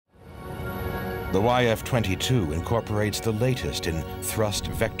The YF-22 incorporates the latest in thrust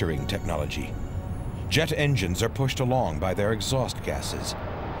vectoring technology. Jet engines are pushed along by their exhaust gases.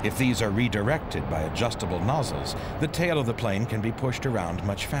 If these are redirected by adjustable nozzles, the tail of the plane can be pushed around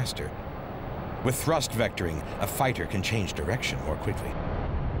much faster. With thrust vectoring, a fighter can change direction more quickly.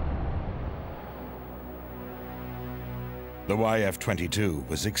 The YF-22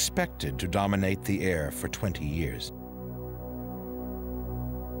 was expected to dominate the air for 20 years.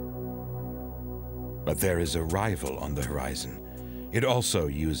 But there is a rival on the horizon. It also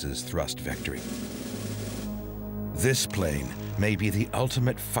uses thrust vectoring. This plane may be the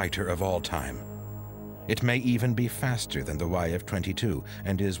ultimate fighter of all time. It may even be faster than the YF-22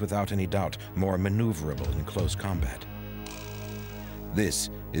 and is without any doubt more maneuverable in close combat. This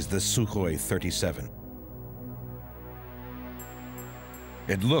is the Sukhoi Su-37.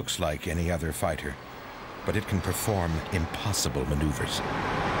 It looks like any other fighter, but it can perform impossible maneuvers.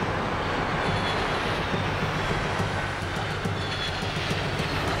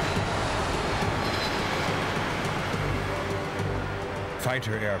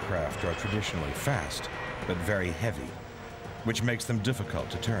 Fighter aircraft are traditionally fast, but very heavy, which makes them difficult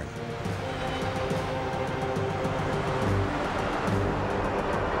to turn.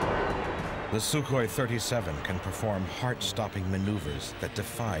 The Sukhoi Su-37 can perform heart-stopping maneuvers that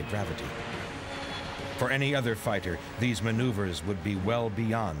defy gravity. For any other fighter, these maneuvers would be well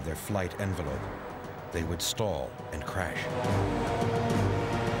beyond their flight envelope. They would stall and crash.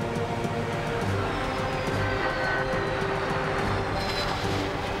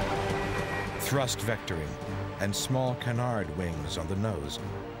 Thrust vectoring and small carnard wings on the nose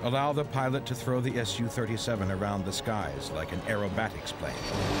allow the pilot to throw the Su-37 around the skies like an aerobatics plane.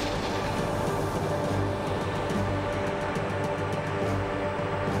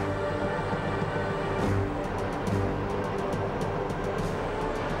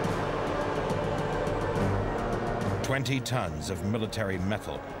 "20 tons of military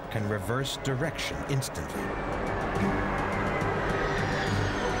metal can reverse direction instantly.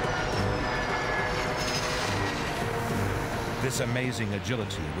 This amazing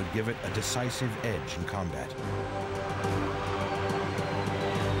agility would give it a decisive edge in combat.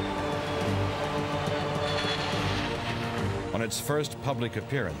 On its first public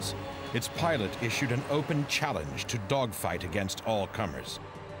appearance, its pilot issued an open challenge to dogfight against all comers.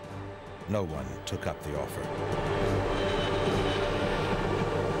 No one took up the offer.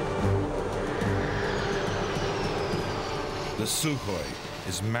 The Sukhoi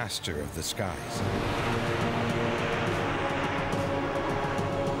is master of the skies.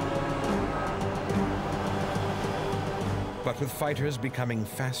 But with fighters becoming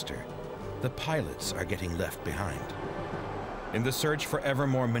faster, the pilots are getting left behind. In the search for ever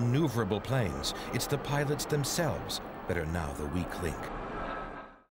more maneuverable planes, it's the pilots themselves that are now the weak link.